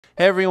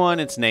Hey everyone,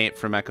 it's Nate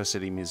from Echo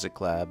City Music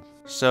Lab.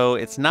 So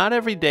it's not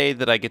every day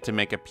that I get to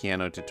make a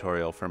piano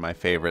tutorial for my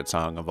favorite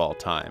song of all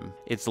time.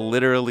 It's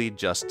literally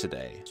just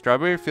today.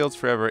 Strawberry Fields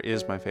Forever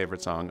is my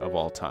favorite song of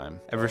all time.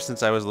 Ever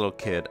since I was a little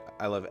kid,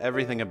 I love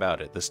everything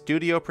about it. The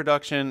studio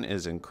production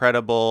is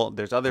incredible.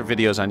 There's other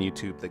videos on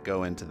YouTube that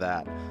go into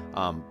that.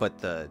 But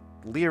the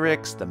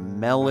lyrics, the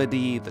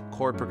melody, the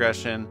chord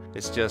progression,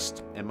 it's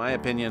just, in my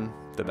opinion,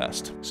 the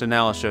best. So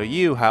now I'll show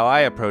you how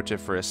I approach it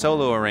for a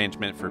solo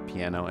arrangement for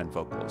piano and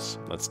vocals.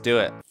 Let's do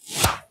it.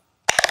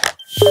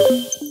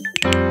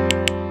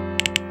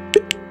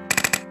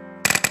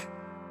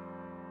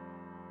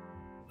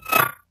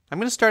 I'm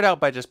going to start out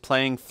by just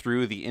playing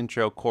through the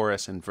intro,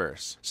 chorus, and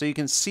verse, so you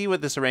can see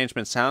what this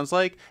arrangement sounds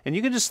like, and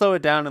you can just slow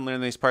it down and learn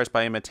these parts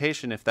by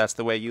imitation if that's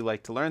the way you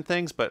like to learn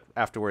things, but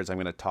afterwards I'm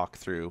going to talk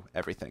through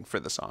everything for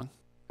the song.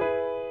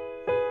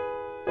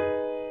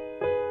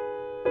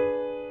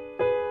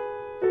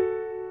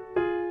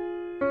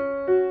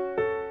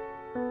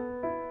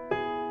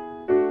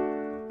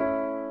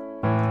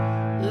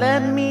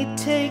 Let me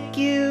take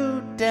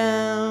you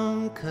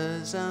down,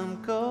 'cause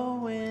I'm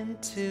going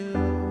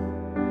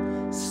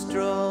to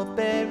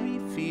strawberry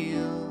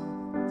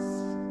fields.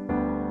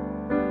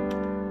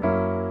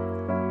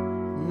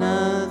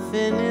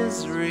 Nothing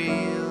is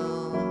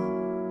real,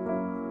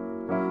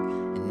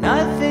 and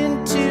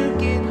nothing to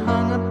get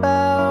hung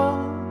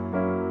about.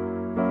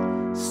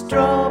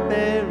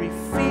 Strawberry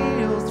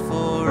fields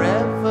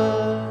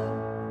forever.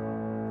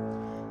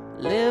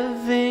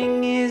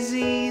 Living is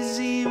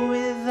easy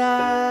with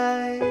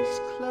eyes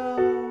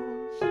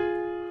closed,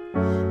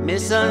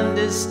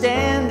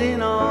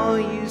 misunderstanding all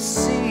you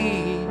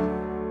see.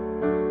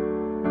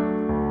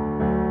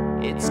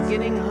 It's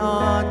getting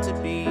hard to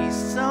be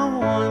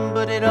someone,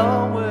 but it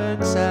all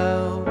works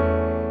out.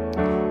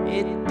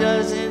 It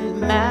doesn't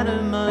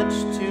matter much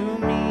to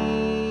me.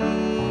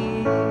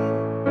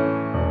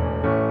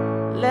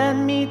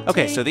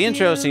 Okay, so the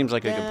intro seems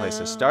like a good place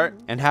to start,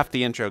 and half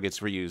the intro gets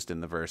reused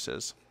in the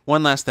verses.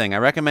 One last thing, I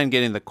recommend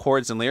getting the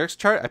chords and lyrics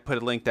chart. I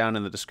put a link down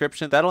in the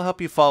description. That'll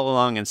help you follow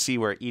along and see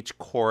where each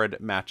chord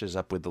matches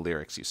up with the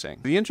lyrics you sing.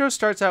 The intro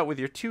starts out with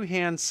your two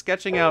hands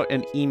sketching out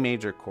an E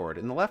major chord.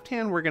 In the left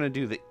hand, we're going to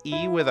do the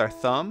E with our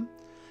thumb,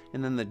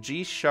 and then the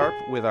G sharp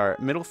with our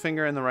middle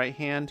finger in the right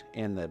hand,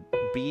 and the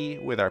B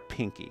with our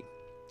pinky.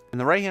 And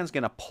the right hand's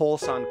going to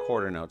pulse on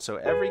quarter notes, so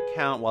every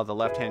count while the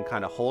left hand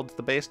kind of holds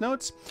the bass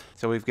notes.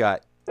 So we've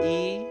got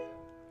E,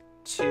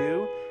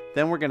 2,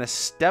 then we're going to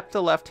step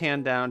the left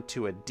hand down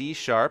to a D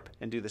sharp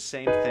and do the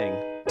same thing.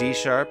 D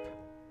sharp,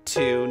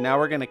 2. Now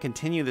we're going to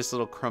continue this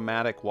little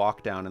chromatic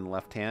walk down in the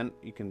left hand.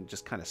 You can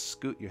just kind of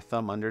scoot your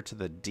thumb under to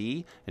the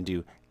D and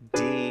do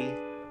D,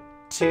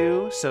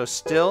 2. So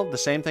still the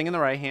same thing in the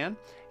right hand.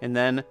 And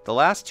then the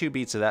last two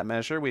beats of that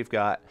measure, we've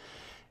got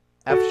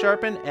F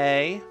sharp and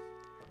A,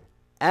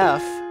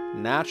 F,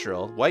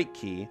 natural, white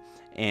key,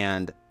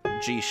 and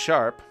G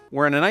sharp.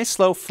 We're in a nice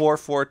slow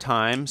 4/4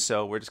 time,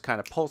 so we're just kind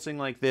of pulsing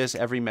like this.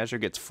 Every measure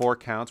gets 4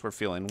 counts. We're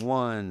feeling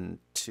 1,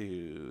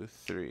 2,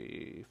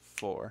 3,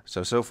 4.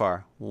 So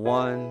far,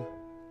 1,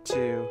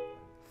 2,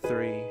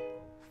 3,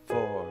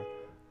 4.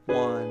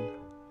 1,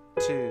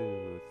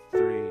 2,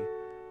 3,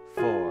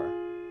 4.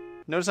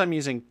 Notice I'm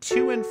using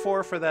 2 and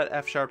 4 for that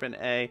F sharp and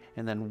A,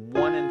 and then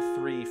 1 and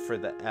 3 for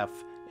the F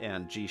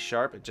and G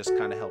sharp. It just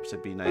kind of helps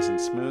it be nice and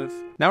smooth.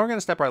 Now we're going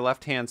to step our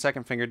left hand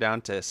second finger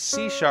down to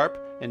C sharp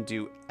and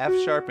do F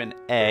sharp and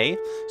A.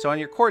 So on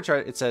your chord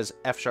chart it says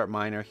F sharp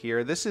minor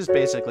here. This is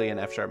basically an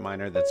F sharp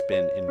minor that's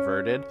been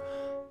inverted.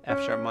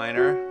 F sharp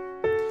minor.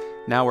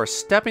 Now we're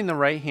stepping the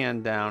right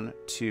hand down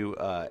to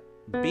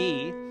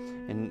B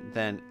and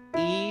then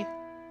E,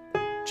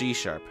 G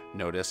sharp.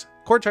 Notice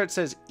chord chart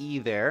says E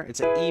there. It's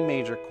an E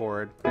major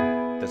chord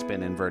that's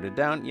been inverted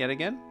down yet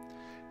again.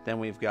 Then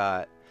we've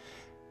got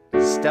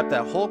step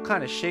that whole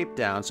kind of shape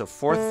down, so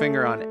fourth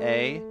finger on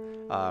A,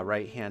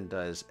 right hand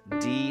does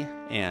D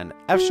and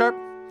F sharp.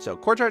 So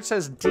chord chart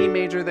says D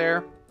major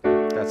there.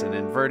 That's an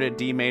inverted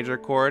D major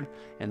chord.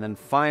 And then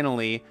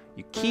finally,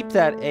 you keep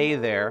that A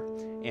there,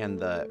 and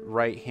the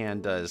right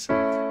hand does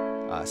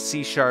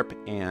C sharp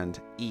and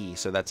E.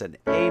 So that's an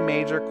A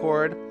major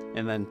chord.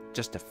 And then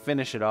just to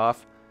finish it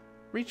off,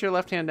 reach your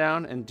left hand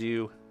down and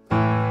do,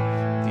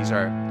 these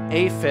are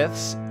A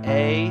fifths,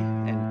 A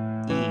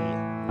and E.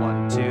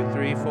 1, 2,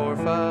 3, 4,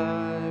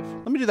 5.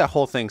 Let me do that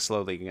whole thing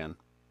slowly again.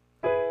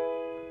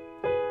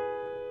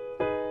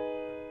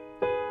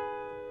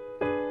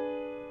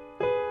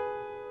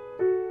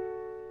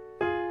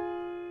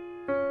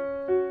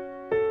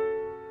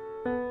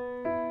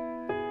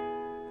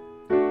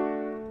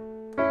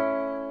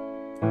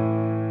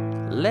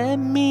 Let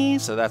me,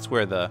 so that's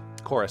where the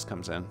chorus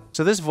comes in.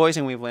 So this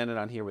voicing we've landed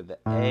on here with the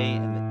A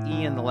and the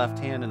E in the left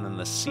hand and then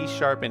the C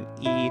sharp and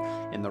E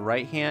in the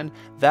right hand,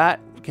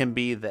 that can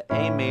be the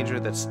A major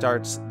that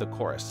starts the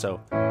chorus.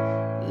 So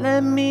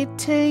let me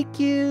take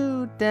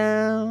you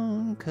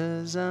down,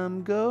 'cause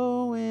I'm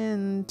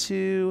going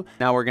to.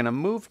 Now we're gonna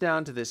move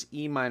down to this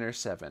E minor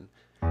 7.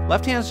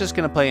 Left hand's just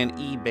gonna play an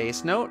E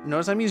bass note.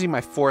 Notice I'm using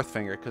my fourth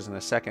finger because in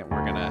a second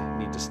we're gonna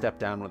need to step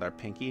down with our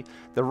pinky.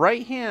 The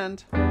right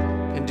hand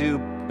can do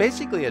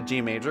basically a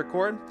G major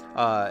chord,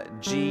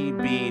 G,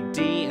 B,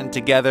 D, and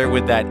together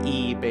with that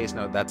E bass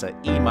note, that's a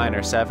E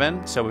minor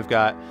 7. So we've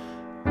got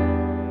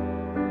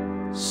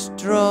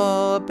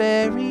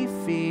strawberry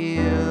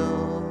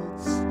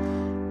fields,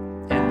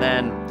 and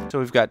then so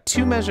we've got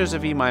 2 measures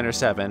of E minor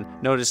 7.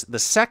 Notice the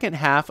second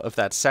half of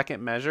that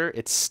second measure,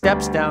 it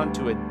steps down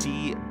to a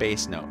D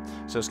bass note.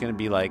 So it's going to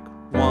be like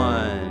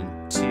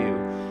 1,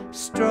 2,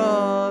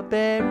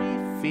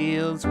 strawberry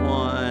fields,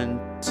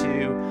 1,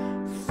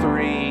 2,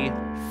 3,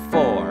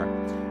 4.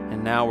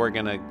 And now we're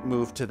going to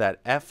move to that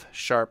F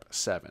sharp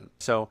 7.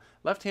 So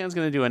left hand's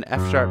going to do an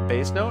F sharp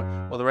bass note,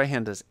 while the right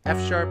hand does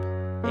F sharp,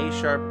 A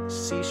sharp,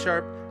 C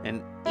sharp,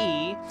 and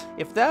E.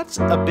 If that's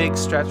a big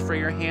stretch for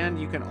your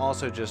hand, you can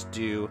also just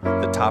do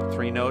the top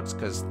 3 notes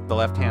because the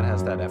left hand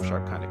has that F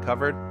sharp kind of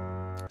covered.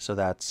 So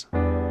that's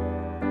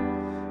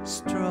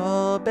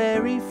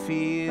strawberry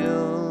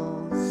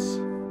fields,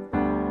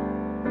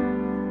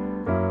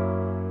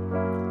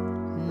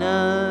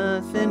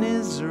 nothing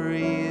is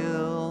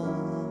real,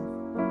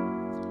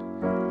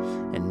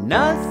 and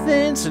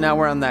nothing. So now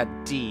we're on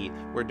that D.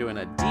 We're doing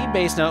a D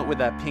bass note with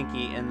that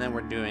pinky, and then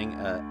we're doing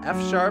a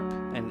F sharp,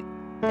 an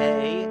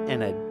A,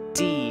 and a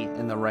D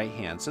in the right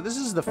hand. So this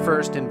is the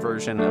first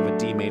inversion of a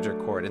D major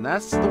chord, and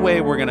that's the way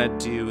we're gonna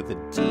do the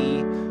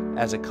D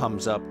as it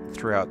comes up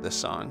throughout the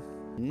song.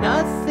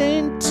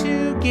 Nothing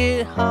to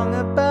get hung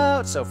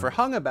about. So for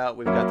hung about,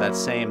 we've got that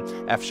same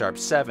F sharp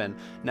 7.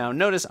 Now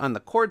notice on the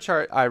chord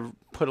chart, I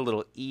put a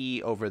little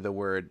E over the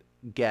word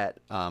get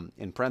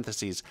in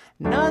parentheses.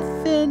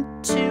 Nothing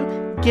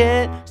to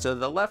get. So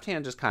the left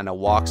hand just kind of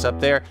walks up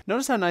there.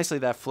 Notice how nicely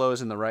that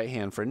flows in the right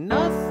hand for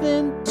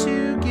nothing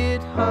to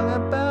get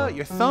hung about.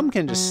 Your thumb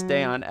can just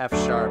stay on F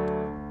sharp.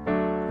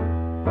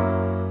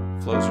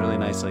 Flows really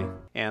nicely.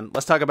 And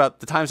let's talk about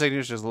the time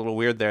signatures. Is a little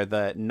weird there.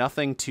 The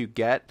nothing to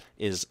get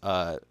is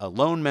a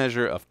lone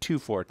measure of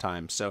 2/4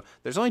 times. So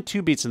there's only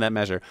 2 beats in that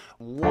measure.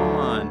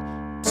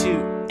 1,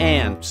 2,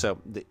 and. So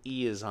the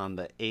E is on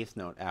the 8th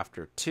note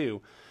after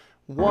 2.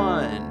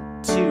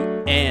 1,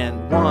 2,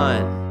 and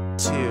 1,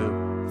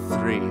 2,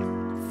 3,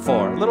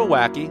 4. A little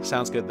wacky,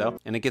 sounds good though,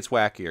 and it gets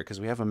wackier because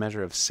we have a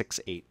measure of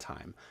 6/8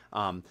 time.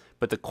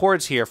 But the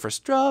chords here for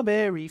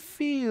strawberry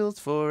fields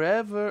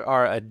forever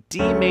are a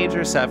D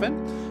major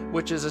 7,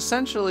 which is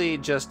essentially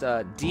just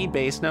a D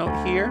bass note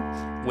here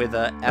with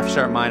a F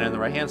sharp minor in the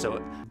right hand.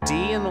 So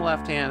D in the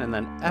left hand, and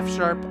then F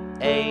sharp,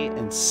 A,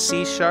 and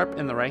C sharp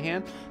in the right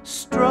hand.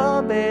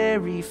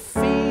 Strawberry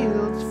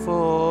fields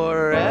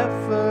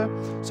forever.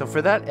 So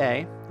for that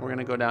A, we're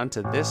gonna go down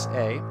to this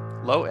A,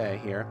 low A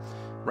here.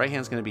 Right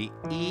hand's gonna be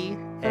E,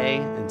 A,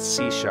 and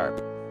C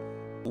sharp.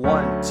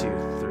 1, 2,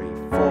 3,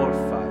 4,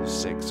 5,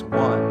 6.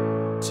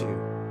 1, 2,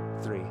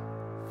 3,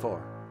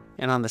 4.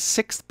 And on the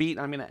 6th beat,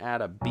 I'm gonna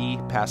add a B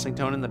passing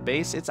tone in the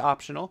bass. It's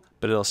optional,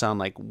 but it'll sound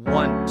like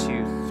 1,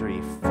 2, 3,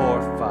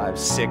 4, 5,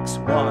 6,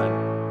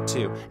 1,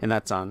 2. And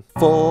that's on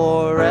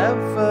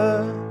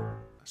forever.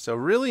 So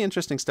really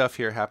interesting stuff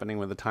here happening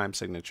with the time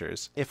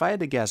signatures. If I had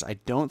to guess, I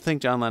don't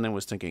think John Lennon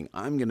was thinking,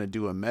 I'm going to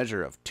do a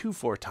measure of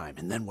 2/4 time,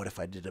 and then what if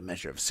I did a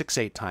measure of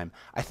 6/8 time?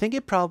 I think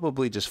it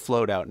probably just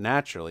flowed out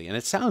naturally, and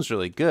it sounds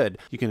really good.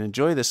 You can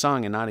enjoy the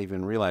song and not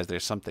even realize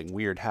there's something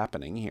weird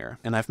happening here.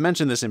 And I've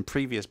mentioned this in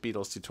previous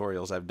Beatles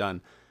tutorials I've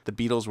done. The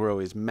Beatles were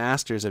always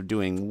masters of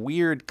doing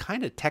weird,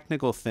 kind of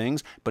technical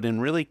things, but in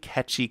really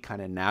catchy,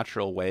 kind of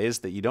natural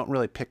ways that you don't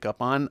really pick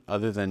up on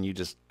other than you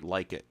just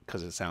like it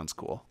because it sounds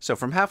cool. So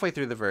from halfway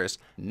through the verse,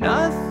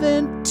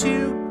 nothing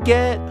to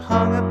get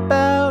hung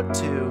about,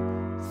 2,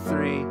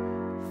 3,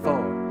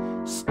 4.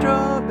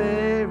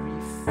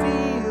 Strawberry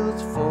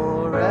fields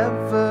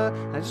forever.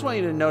 I just want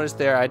you to notice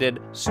there I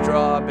did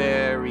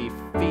strawberry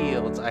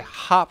fields. I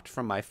hopped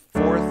from my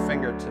 4th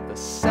finger to the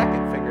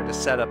 2nd finger to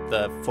set up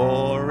the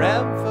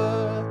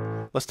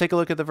forever. Let's take a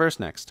look at the verse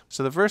next.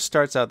 So the verse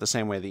starts out the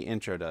same way the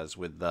intro does,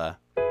 with the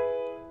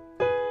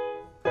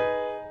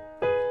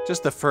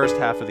just the first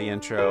half of the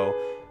intro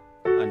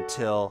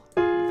until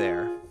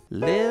there.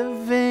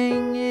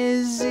 Living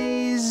is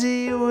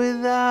easy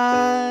with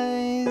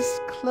eyes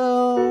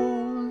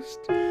closed.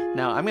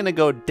 Now I'm gonna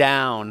go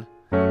down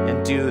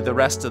and do the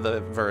rest of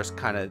the verse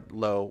kind of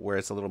low, where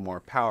it's a little more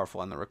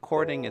powerful. On the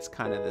recording, it's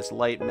kind of this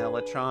light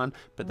mellotron,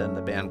 but then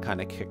the band kind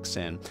of kicks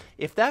in.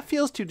 If that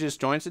feels too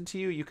disjointed to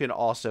you, you can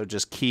also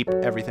just keep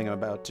everything I'm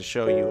about to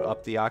show you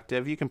up the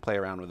octave. You can play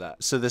around with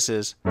that. So this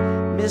is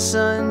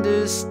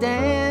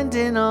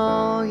misunderstanding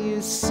all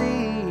you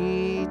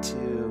see,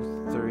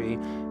 2, 3,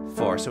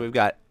 4. So we've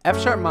got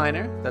F sharp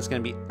minor, that's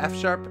going to be F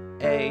sharp,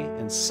 A,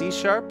 and C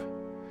sharp.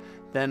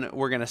 Then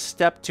we're going to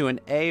step to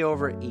an A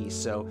over E.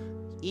 So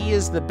E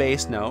is the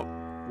bass note.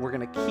 We're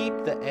going to keep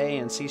the A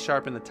and C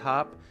sharp in the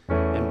top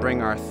and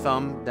bring our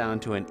thumb down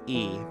to an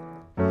E.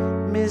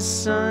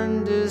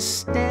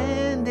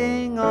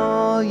 Misunderstanding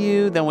all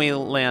you. Then we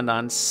land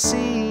on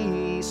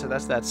C. So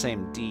that's that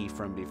same D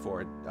from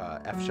before.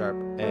 F sharp,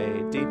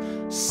 A, D.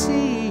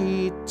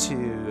 C,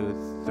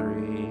 2,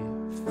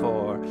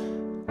 4,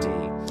 D.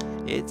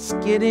 It's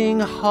getting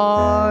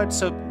hard.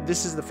 So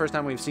this is the first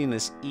time we've seen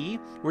this E.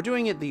 We're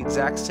doing it the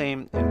exact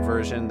same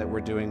inversion that we're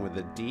doing with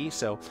the D.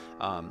 So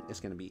it's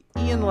going to be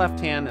E in the left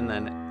hand and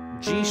then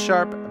G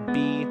sharp,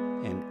 B,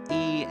 and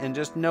E. And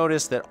just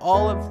notice that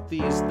all of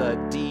these, the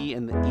D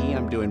and the E,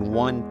 I'm doing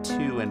 1,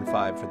 2, and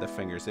 5 for the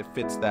fingers. It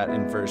fits that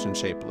inversion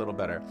shape a little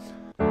better.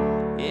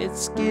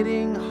 It's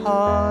getting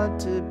hard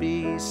to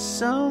be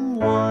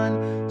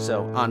someone.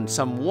 So on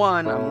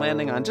someone, I'm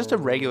landing on just a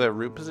regular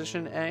root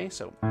position A.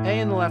 So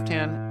A in the left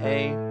hand,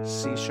 A,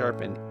 C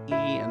sharp, and E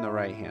in the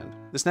right hand.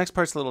 This next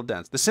part's a little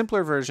dense. The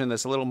simpler version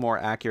that's a little more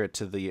accurate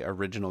to the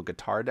original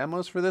guitar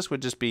demos for this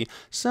would just be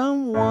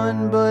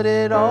someone, but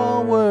it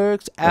all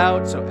works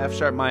out. So F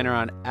sharp minor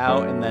on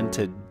out and then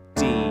to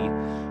D.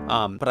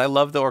 But I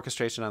love the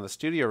orchestration on the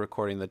studio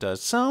recording that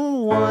does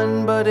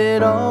someone, but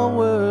it all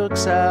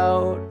works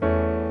out.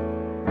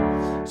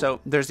 So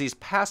there's these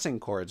passing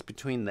chords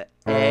between the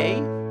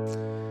A,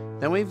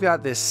 then we've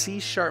got this C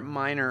sharp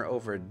minor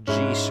over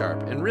G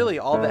sharp, and really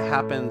all that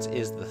happens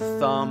is the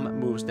thumb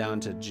moves down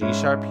to G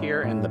sharp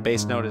here and the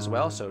bass note as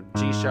well. So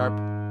G sharp,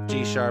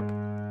 C sharp,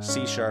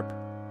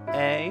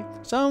 A.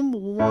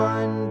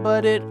 Someone,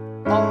 but it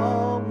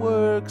all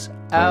works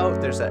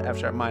out. There's that F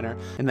sharp minor.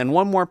 And then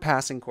one more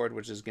passing chord,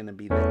 which is going to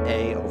be the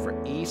A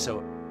over E.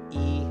 So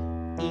E,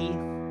 E,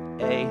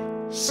 A,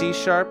 C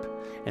sharp,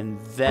 and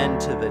then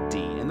to the D.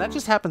 And that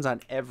just happens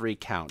on every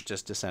count,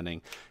 just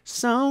descending.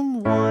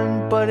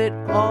 Someone, but it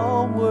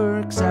all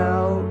works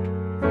out.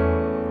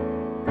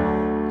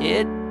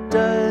 It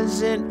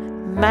doesn't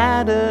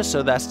matter.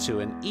 So that's to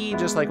an E,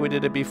 just like we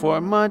did it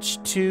before.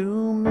 Much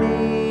to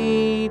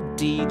me.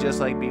 D, just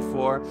like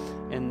before.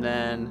 And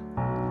then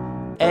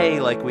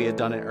A, like we had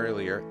done it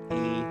earlier.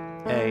 E,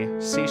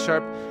 A, C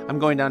sharp. I'm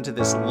going down to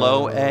this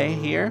low A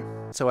here.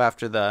 So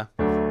after the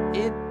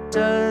it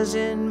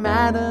doesn't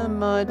matter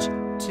much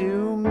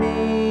to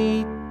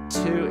me,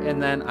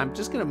 and then I'm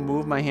just gonna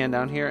move my hand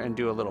down here and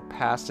do a little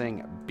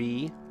passing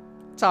B.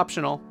 It's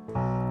optional.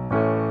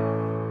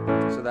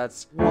 So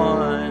that's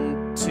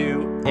 1,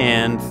 2,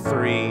 and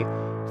 3,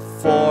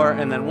 4,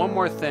 and then one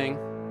more thing.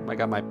 I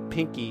got my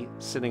pinky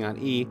sitting on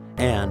E,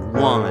 and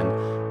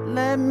 1.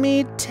 Let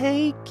me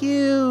take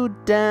you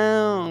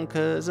down,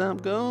 'cause I'm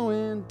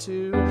going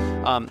to.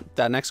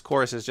 That next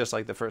chorus is just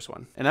like the first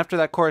one. And after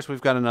that chorus, we've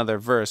got another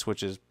verse,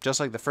 which is just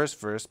like the first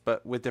verse,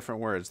 but with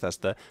different words. That's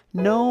the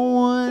no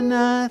one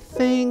I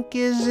think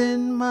is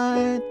in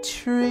my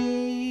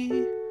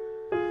tree.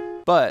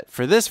 But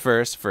for this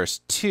verse,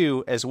 verse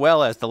 2, as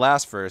well as the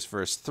last verse,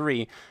 verse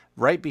 3,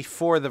 right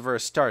before the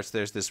verse starts,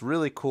 there's this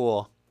really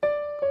cool.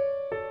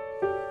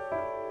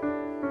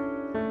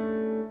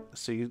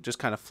 So you just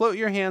kind of float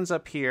your hands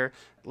up here.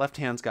 Left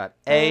hand's got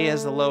A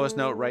as the lowest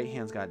note. Right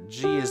hand's got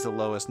G as the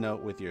lowest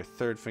note with your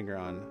third finger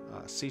on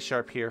C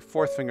sharp here.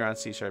 Fourth finger on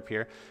C sharp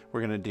here. We're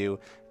going to do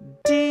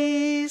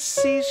D,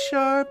 C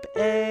sharp,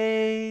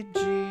 A,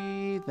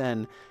 G,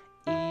 then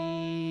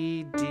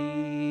E,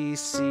 D,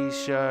 C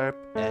sharp,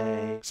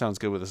 A. Sounds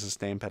good with a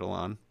sustain pedal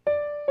on.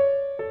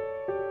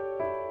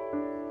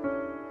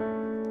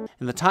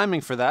 And the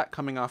timing for that,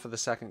 coming off of the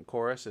second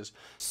chorus, is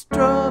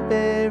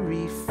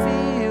strawberry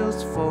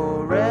fields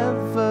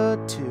forever,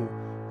 2,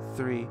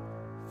 3,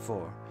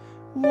 4.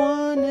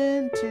 1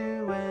 and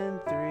 2 and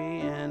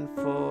 3 and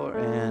 4,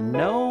 and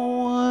no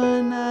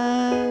one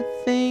I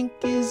think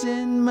is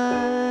in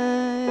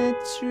my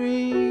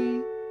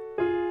tree.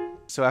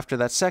 So after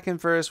that second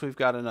verse, we've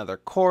got another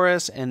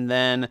chorus, and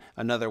then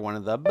another one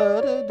of the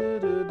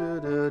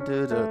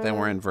then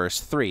we're in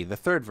verse 3, the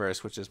third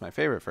verse, which is my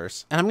favorite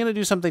verse. And I'm going to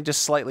do something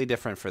just slightly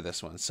different for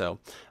this one. So,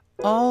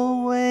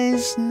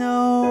 always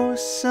know,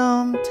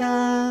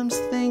 sometimes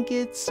think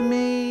it's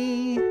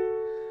me.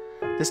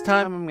 This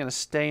time I'm going to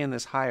stay in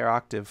this higher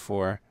octave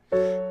for,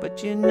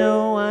 but you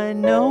know I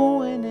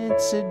know and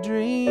it's a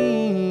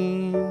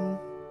dream.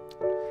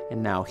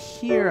 And now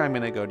here I'm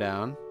going to go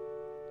down.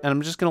 And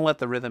I'm just going to let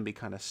the rhythm be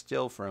kind of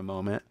still for a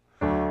moment.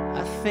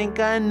 I think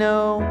I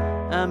know,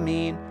 I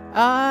mean,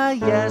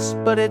 yes,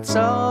 but it's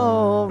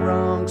all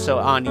wrong. So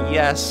on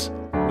yes,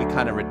 we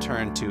kind of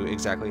return to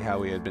exactly how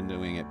we had been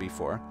doing it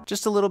before.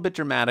 Just a little bit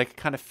dramatic,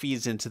 kind of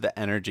feeds into the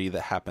energy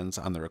that happens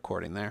on the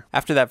recording there.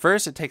 After that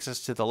verse, it takes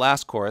us to the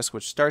last chorus,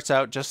 which starts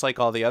out just like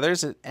all the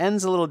others. It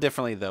ends a little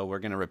differently though. We're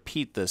going to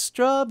repeat the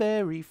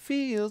strawberry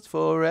fields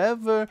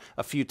forever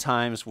a few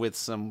times with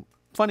some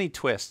funny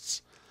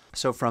twists.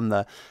 So from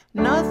the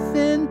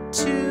nothing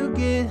to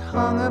get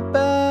hung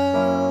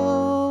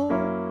about,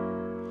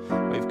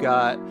 we've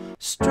got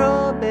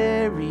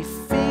strawberry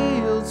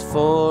fields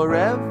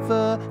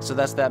forever. So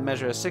that's that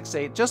measure of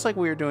 6/8, just like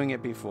we were doing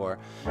it before.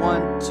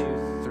 1,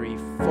 2, 3,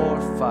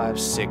 4, 5,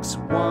 6.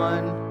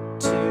 1,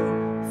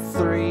 2,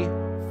 3,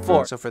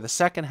 4. So for the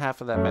second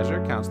half of that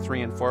measure, counts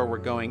 3 and 4, we're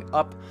going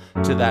up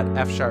to that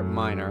F sharp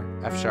minor,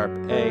 F sharp,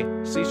 A,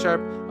 C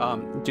sharp.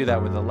 Do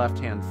that with the left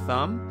hand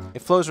thumb.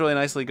 It flows really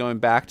nicely going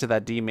back to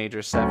that D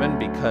major 7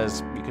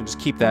 because you can just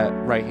keep that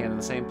right hand in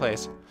the same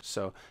place.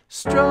 So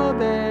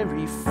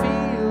strawberry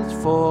fields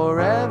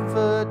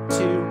forever,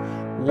 2,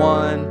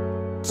 1,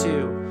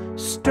 to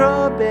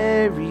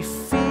strawberry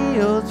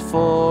fields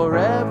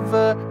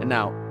forever. And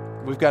now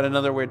we've got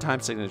another weird time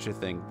signature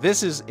thing.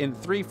 This is in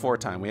 3/4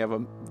 time. We have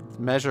a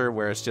measure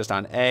where it's just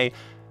on A.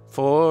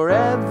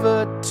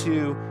 Forever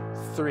 2,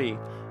 3.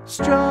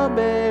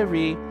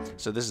 Strawberry.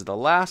 So this is the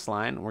last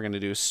line. We're going to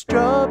do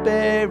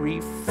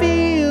strawberry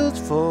fields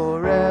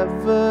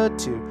forever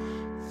 2,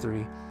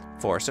 3,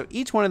 4. So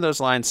each one of those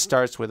lines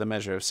starts with a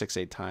measure of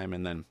 6/8 time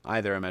and then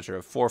either a measure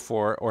of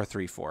 4/4 or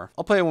 3/4.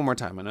 I'll play it one more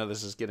time. I know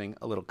this is getting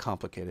a little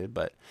complicated,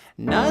 but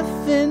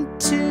nothing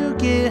to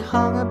get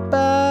hung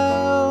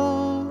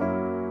about.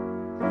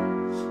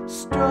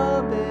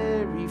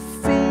 Strawberry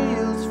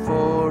fields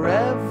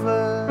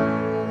forever.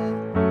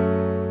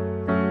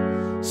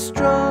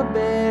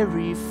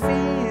 Strawberry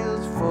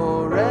fields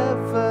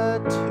forever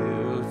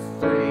 2,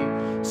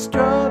 3.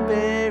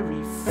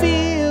 Strawberry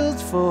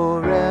fields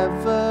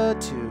forever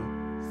 2,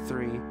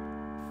 3,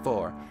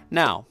 4.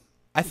 Now,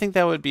 I think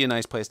that would be a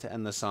nice place to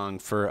end the song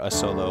for a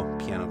solo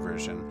piano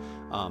version.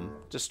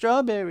 Just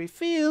strawberry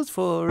fields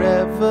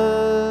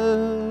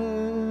forever.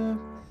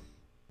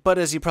 But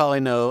as you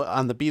probably know,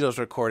 on the Beatles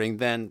recording,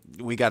 then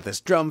we got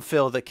this drum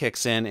fill that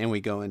kicks in and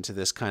we go into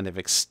this kind of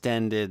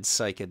extended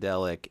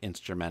psychedelic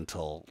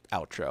instrumental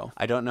outro.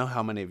 I don't know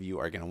how many of you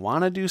are going to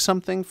want to do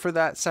something for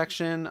that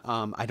section.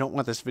 I don't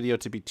want this video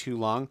to be too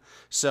long,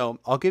 so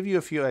I'll give you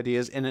a few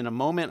ideas, and in a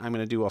moment I'm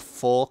going to do a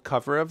full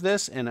cover of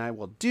this and I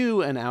will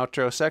do an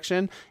outro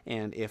section,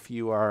 and if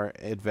you are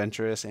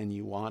adventurous and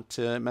you want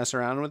to mess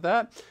around with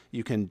that,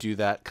 you can do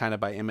that kind of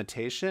by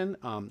imitation.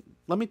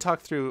 Let me talk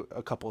through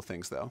a couple of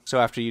things though. So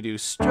after you do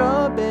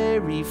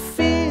strawberry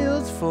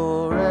fields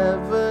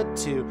forever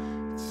 2,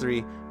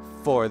 3,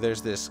 4,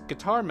 there's this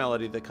guitar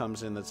melody that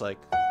comes in that's like,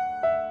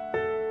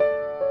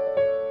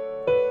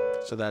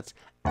 so that's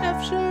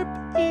F sharp,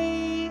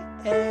 E,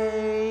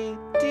 A,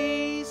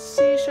 D,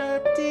 C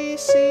sharp, D,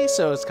 C.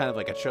 So it's kind of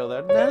like a trill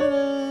there.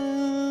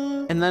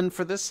 And then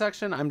for this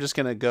section, I'm just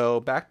gonna go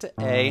back to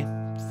A,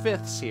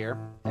 fifths here,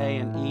 A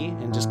and E,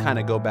 and just kind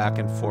of go back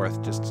and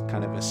forth, just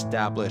kind of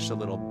establish a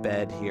little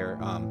bed here,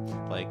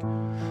 like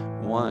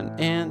 1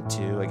 and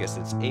 2, I guess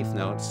it's 8th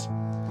notes.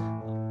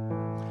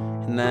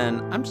 And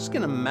then I'm just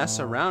gonna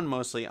mess around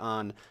mostly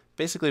on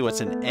basically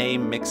what's an A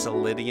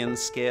mixolydian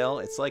scale.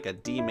 It's like a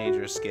D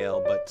major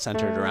scale, but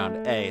centered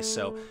around A.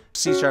 So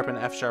C sharp and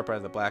F sharp are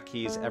the black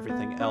keys,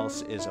 everything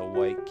else is a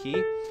white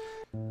key.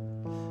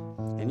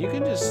 And you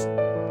can just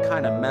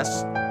kind of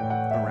mess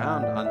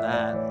around on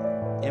that,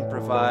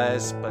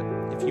 improvise, but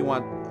if you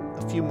want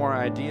a few more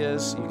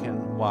ideas, you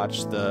can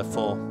watch the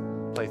full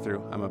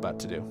playthrough I'm about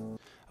to do.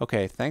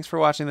 Okay, thanks for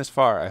watching this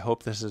far. I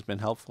hope this has been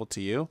helpful to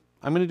you.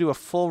 I'm going to do a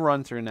full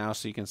run through now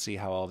so you can see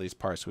how all these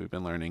parts we've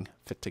been learning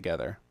fit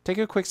together. Take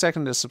a quick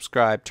second to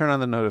subscribe, turn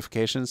on the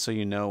notifications so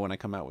you know when I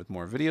come out with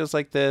more videos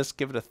like this,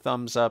 give it a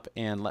thumbs up,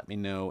 and let me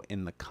know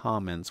in the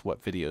comments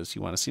what videos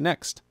you want to see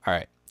next. All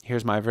right,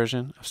 here's my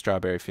version of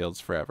Strawberry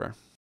Fields Forever.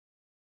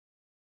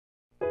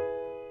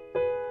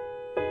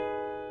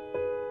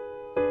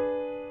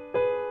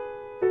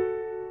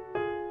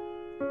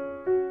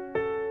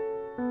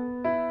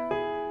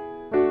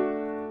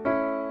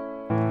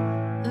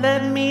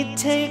 Let me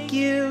take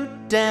you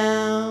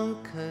down,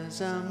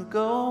 'cause I'm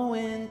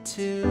going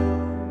to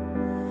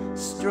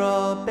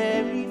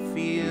strawberry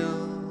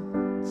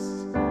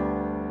fields.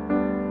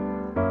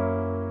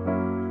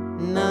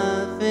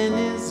 Nothing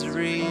is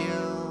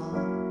real,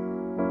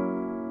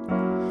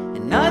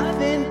 and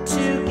nothing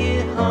to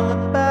get hung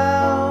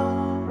about.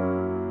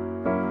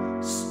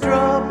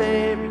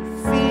 Strawberry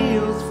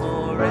fields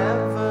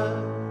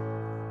forever.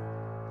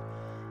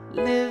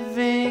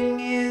 Living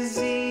is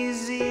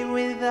easy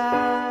with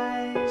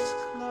eyes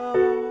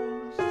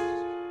closed,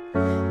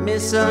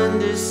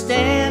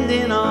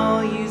 misunderstanding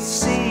all you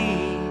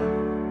see.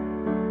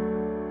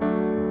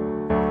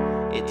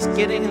 It's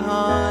getting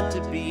hard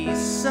to be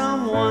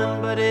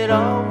someone, but it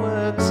all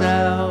works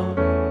out.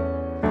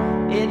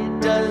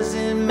 It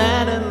doesn't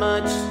matter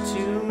much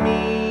to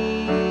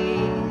me.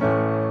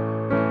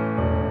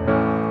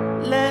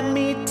 Let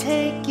me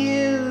take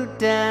you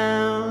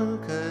down,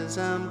 'cause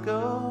I'm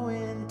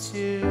going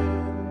to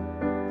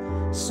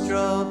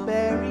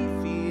strawberry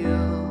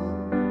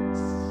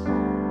fields.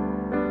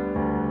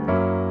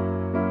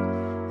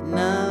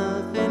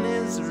 Nothing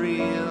is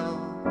real,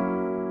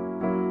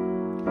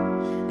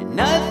 and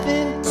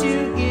nothing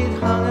to get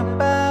hung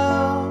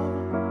about.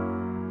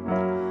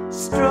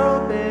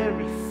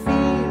 Strawberry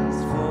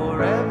fields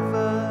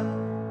forever.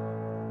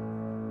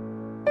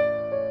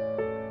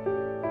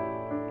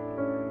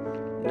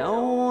 No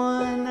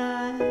one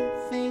I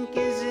think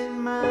is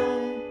in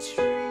my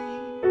tree.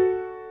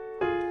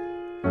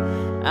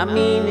 I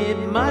mean, it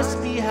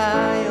must be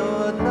high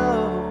or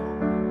low.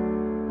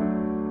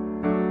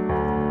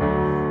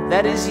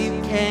 That is,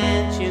 you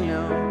can't, you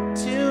know,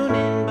 tune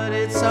in, but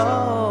it's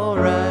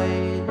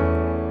alright.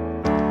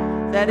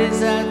 That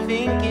is, I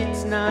think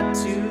it's not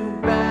too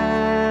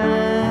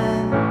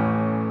bad.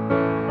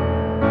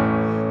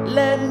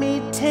 Let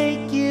me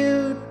take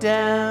you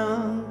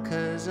down,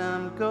 'cause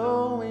I'm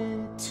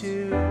going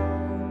to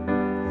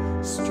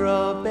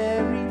strawberry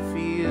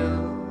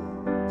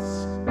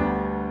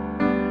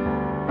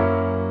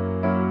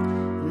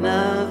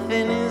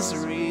is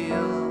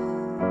real,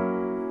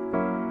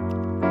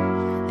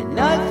 and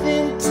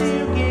nothing to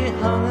get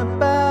hung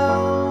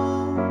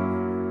about.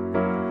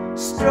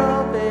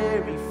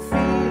 Strawberry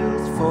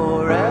fields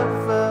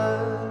forever.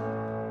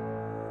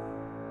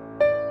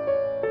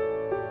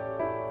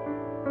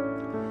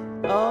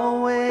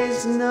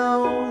 Always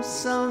know,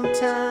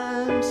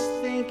 sometimes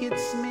think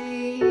it's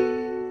me,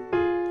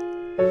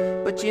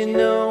 but you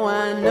know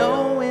I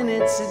know when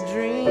it's a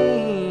dream.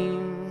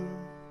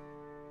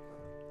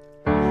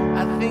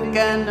 I think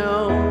I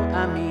know,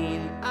 I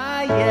mean,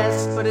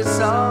 yes, but it's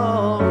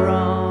all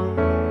wrong.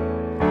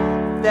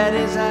 That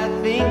is, I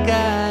think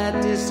I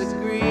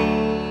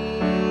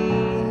disagree.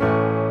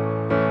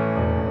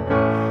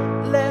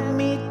 Let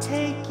me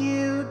take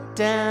you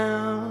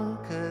down,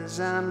 'cause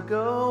I'm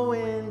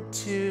going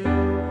to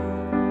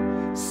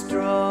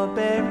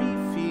strawberry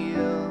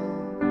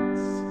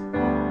fields.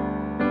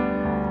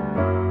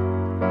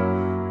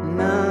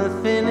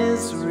 Nothing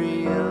is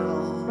real,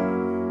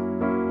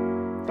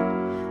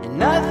 and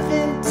nothing